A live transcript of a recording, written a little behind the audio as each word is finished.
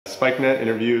SpikeNet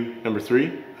interview number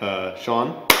 3,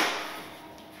 Shaun.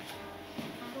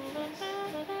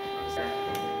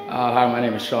 Hi, my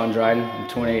name is Shaun Dryden. I'm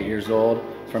 28 years old,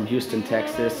 from Houston,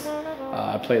 Texas.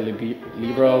 I play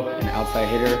Libero, an outside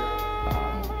hitter.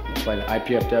 I played at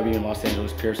IPFW in Los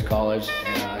Angeles Pierce College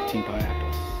and Team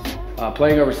Pineapple.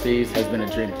 Playing overseas has been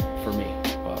a dream for me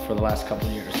for the last couple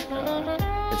of years.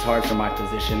 It's hard for my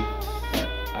position, but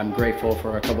I'm grateful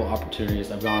for a couple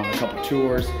opportunities. I've gone on a couple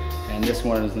tours, and this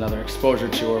one is another exposure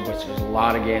tour, but there's a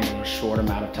lot of games in a short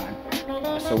amount of time.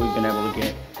 So we've been able to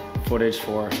get footage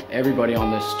for everybody on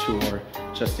this tour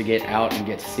just to get out and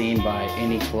get seen by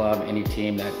any club, any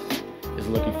team that is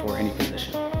looking for any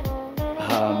position.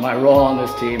 My role on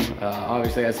this team,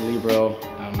 obviously as a libero,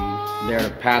 I'm there to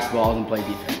pass balls and play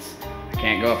defense. I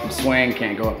can't go up and swing,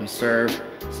 can't go up and serve,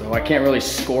 so I can't really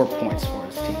score points for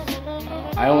this team.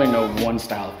 I only know one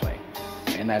style of play,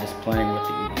 and that is playing with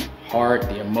the heart,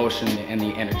 the emotion, and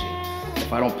the energy.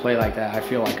 If I don't play like that, I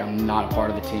feel like I'm not a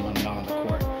part of the team, I'm not on the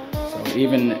court. So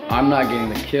even I'm not getting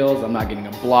the kills, I'm not getting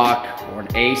a block or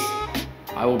an ace,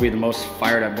 I will be the most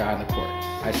fired up guy on the court.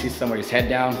 I see somebody's head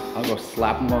down, I'll go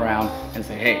slap them around and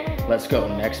say, hey, let's go,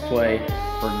 next play,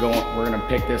 we're gonna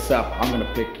pick this up, I'm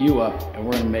gonna pick you up, and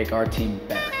we're gonna make our team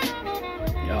better.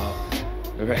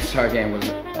 The rest of our game was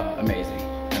amazing.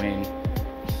 I mean,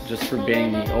 just for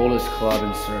being the oldest club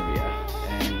in Serbia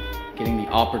and getting the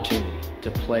opportunity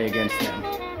to play against them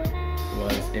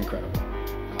was incredible.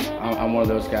 I'm one of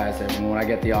those guys that when I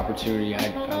get the opportunity,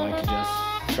 I like to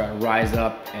just try to rise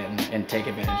up and take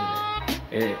advantage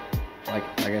of it. Like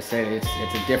I said, it's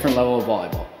a different level of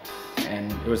volleyball.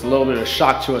 And it was a little bit of a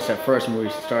shock to us at first when we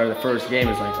started the first game.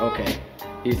 It's like, okay,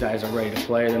 these guys are ready to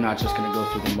play. They're not just gonna go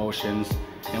through the motions.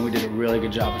 And we did a really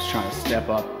good job of trying to step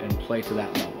up and play to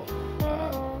that level.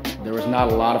 There was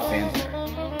not a lot of fans there,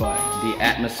 but the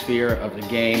atmosphere of the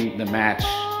game, the match,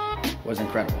 was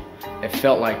incredible. It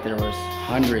felt like there was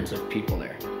hundreds of people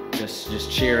there,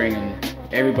 just cheering and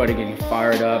everybody getting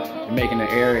fired up and making an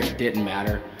error. It didn't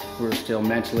matter. We were still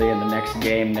mentally in the next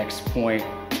game, next point,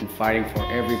 and fighting for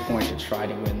every point to try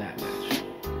to win that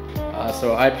match.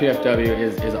 So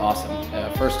IPFW is awesome.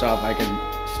 First off, I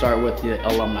can start with the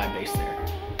alumni base there.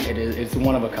 It's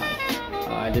one of a kind.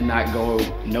 I did not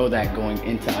know that going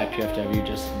into IPFW,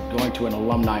 just going to an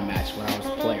alumni match when I was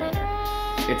a player there.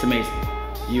 It's amazing.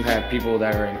 You have people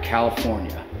that are in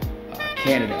California,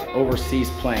 Canada, overseas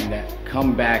playing that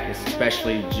come back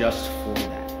especially just for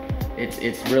that.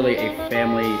 It's really a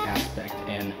family aspect,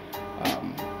 and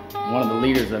one of the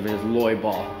leaders of it is Lloy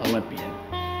Ball, Olympian.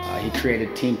 He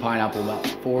created Team Pineapple about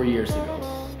 4 years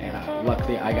ago, and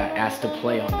luckily I got asked to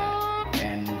play on that.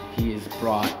 And he has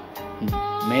brought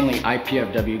mainly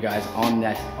IPFW guys on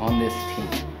this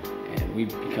team, and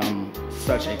we've become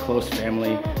such a close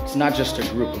family. It's not just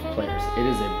a group of players, it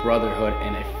is a brotherhood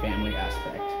and a family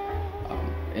aspect.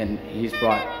 And he's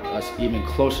brought us even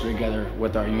closer together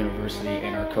with our university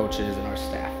and our coaches and our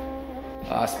staff.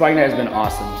 SpikeNet has been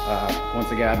awesome.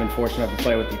 Once again, I've been fortunate enough to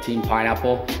play with the Team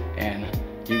Pineapple, and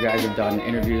you guys have done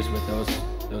interviews with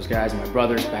those guys and my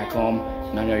brothers back home.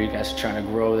 And I know you guys are trying to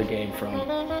grow the game from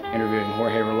interviewing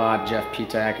Jorge Relat, Jeff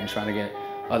Ptak, and trying to get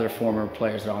other former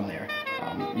players on there.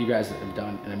 You guys have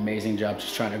done an amazing job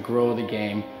just trying to grow the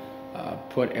game,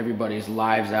 put everybody's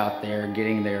lives out there,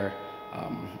 getting their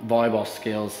volleyball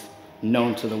skills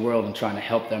known to the world and trying to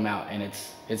help them out. And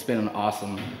it's been an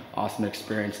awesome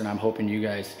experience, and I'm hoping you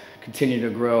guys continue to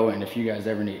grow. And if you guys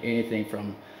ever need anything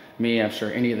from me, I'm sure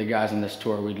any of the guys on this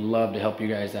tour, we'd love to help you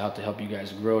guys out, to help you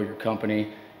guys grow your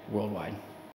company worldwide.